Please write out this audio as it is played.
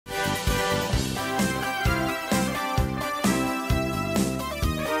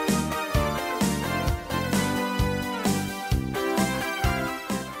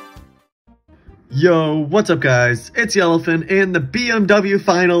Yo, what's up guys? It's Yellowfin and the BMW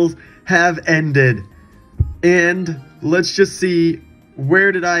finals have ended. And let's just see,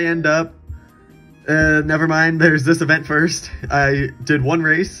 where did I end up? Never mind, there's this event first. I did one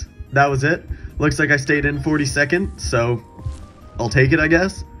race, that was it. Looks like I stayed in 42nd, so I'll take it I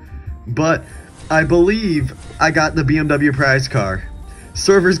guess. But I believe I got the BMW prize car.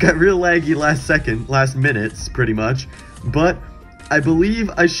 Servers got real laggy last minutes pretty much. But I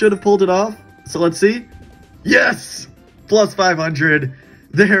believe I should have pulled it off. So let's see. Yes! Plus 500.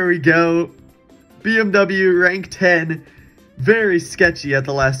 There we go. BMW rank 10. Very sketchy at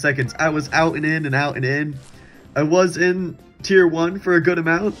the last seconds. I was out and in and out and in. I was in tier 1 for a good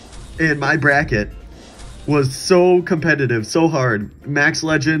amount. And my bracket was so competitive, so hard. Max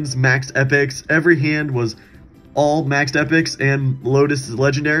Legends, Max Epics. Every hand was all Maxed Epics and Lotus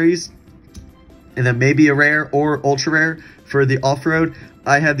Legendaries. And then maybe a rare or ultra rare for the off-road.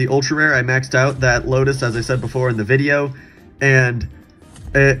 I had the ultra rare. I maxed out that Lotus, as I said before in the video, and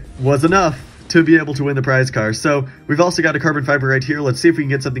it was enough to be able to win the prize car. So we've also got a carbon fiber right here. Let's see if we can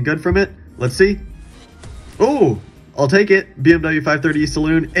get something good from it. Let's see. Oh, I'll take it. BMW 530e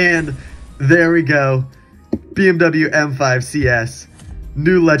Saloon, and there we go. BMW M5 CS.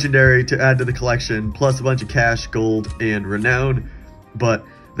 New legendary to add to the collection, plus a bunch of cash, gold, and renown. But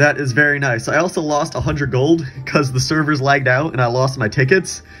that is very nice. I also lost 100 gold because the servers lagged out and I lost my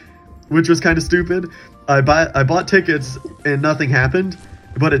tickets, which was kind of stupid. I bought tickets and nothing happened,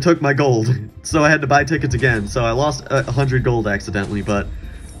 but it took my gold. So I had to buy tickets again. So I lost 100 gold accidentally, but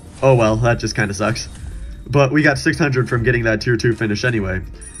oh well, that just kind of sucks. But we got 600 from getting that tier 2 finish anyway.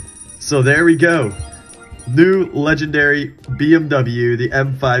 So there we go. New legendary BMW, the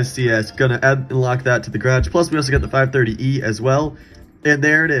M5 CS. Gonna unlock that to the garage. Plus we also got the 530e as well. And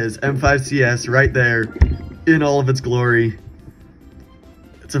there it is, M5 CS right there in all of its glory.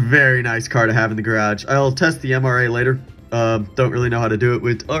 It's a very nice car to have in the garage. I'll test the MRA later. Don't really know how to do it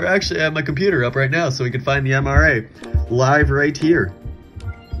with, or actually I have my computer up right now so we can find the MRA live right here.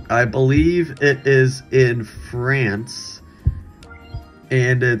 I believe it is in France.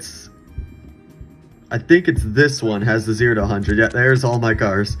 And it's, I think it's this one has the 0 to 100. Yeah, there's all my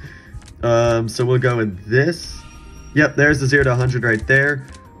cars. So we'll go with this. Yep, there's the 0 to 100 right there.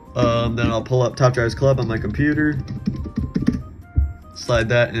 Then I'll pull up Top Drivers Club on my computer. Slide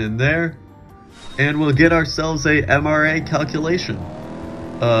that in there. And we'll get ourselves a MRA calculation.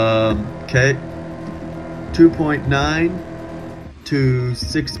 Okay. 2.9 to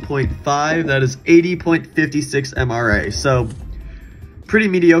 6.5. That is 80.56 MRA. So, pretty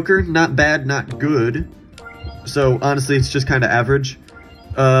mediocre. Not bad, not good. So, honestly, it's just kind of average.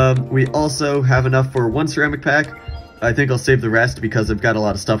 We also have enough for one ceramic pack. I think I'll save the rest because I've got a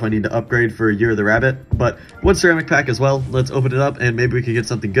lot of stuff I need to upgrade for Year of the Rabbit. But one ceramic pack as well. Let's open it up and maybe we can get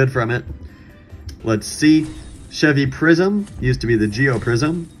something good from it. Let's see. Chevy Prism. Used to be the Geo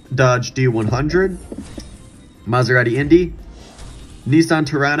Prism. Dodge D100. Maserati Indy. Nissan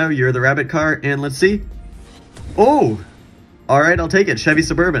Terrano, Year of the Rabbit car. And let's see. Oh! Alright, I'll take it. Chevy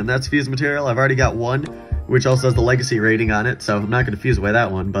Suburban. That's fused material. I've already got one, which also has the legacy rating on it. So I'm not going to fuse away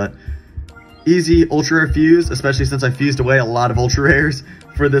that one, but easy ultra rare fuse, especially since I fused away a lot of ultra rares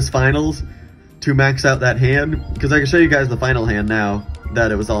for this finals to max out that hand. Because I can show you guys the final hand now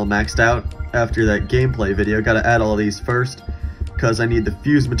that it was all maxed out after that gameplay video. Got to add all these first because I need the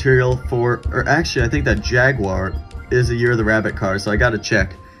fuse material for, or actually I think that Jaguar is a Year of the Rabbit car, so I got to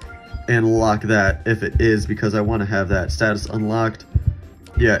check and lock that if it is because I want to have that status unlocked.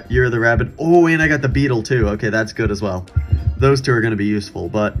 Yeah, Year of the Rabbit. Oh, and I got the Beetle too. Okay, that's good as well. Those two are going to be useful,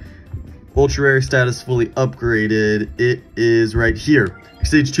 but ultra rare status fully upgraded. It is right here.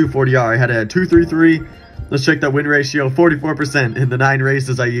 Exceeds 240R. I had to add 233. Let's check that win ratio. 44% in the 9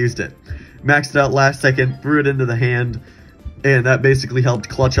 races I used it. Maxed it out last second, threw it into the hand, and that basically helped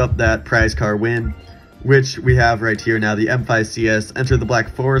clutch up that prize car win, which we have right here now. The M5 CS. Enter the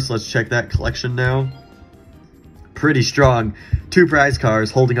Black Forest. Let's check that collection now. Pretty strong. 2 prize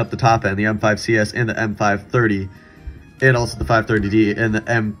cars holding up the top end. The M5 CS and the M530. And also the 530D and the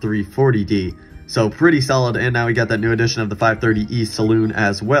M340D. So pretty solid, and now we got that new edition of the 530e Saloon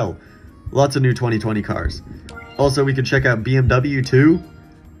as well. Lots of new 2020 cars. Also, we can check out BMW too.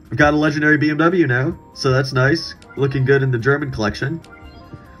 We've got a legendary BMW now, so that's nice. Looking good in the German collection.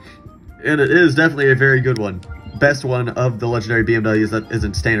 And it is definitely a very good one. Best one of the legendary BMWs that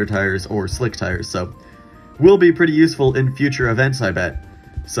isn't standard tires or slick tires, so will be pretty useful in future events, I bet.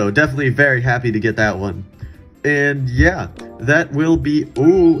 So definitely very happy to get that one. And yeah, that will be,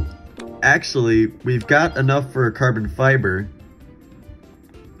 ooh, actually, we've got enough for a carbon fiber.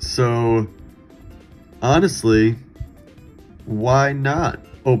 So, honestly, why not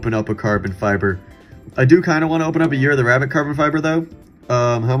open up a carbon fiber? I do kind of want to open up a Year of the Rabbit carbon fiber, though.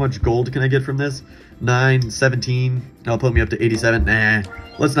 How much gold can I get from this? 9, 17. That'll put me up to 87. Nah,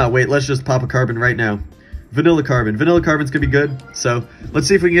 let's not wait. Let's just pop a carbon right now. Vanilla carbon. Vanilla carbon's gonna be good, so let's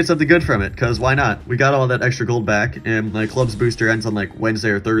see if we can get something good from it, because why not? We got all that extra gold back, and my club's booster ends on like Wednesday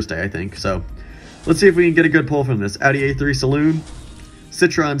or Thursday, I think, so let's see if we can get a good pull from this. Audi A3 Saloon,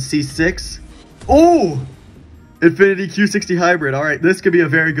 Citron C6. Oh! Infinity Q60 Hybrid. Alright, this could be a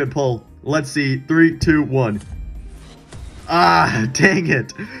very good pull. Let's see. 3, 2, 1. Ah, dang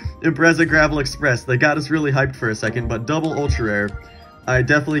it. Impreza Gravel Express. They got us really hyped for a second, but double ultra rare. I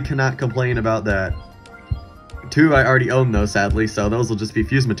definitely cannot complain about that. 2 I already own though, sadly, so those will just be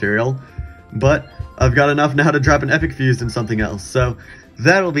fuse material. But I've got enough now to drop an epic fuse in something else. So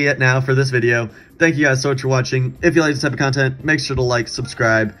that'll be it now for this video. Thank you guys so much for watching. If you like this type of content, make sure to like,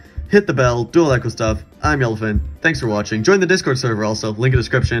 subscribe, hit the bell, do all that cool stuff. I'm Yellowfin. Thanks for watching. Join the Discord server also, link in the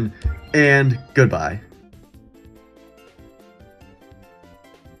description, and goodbye.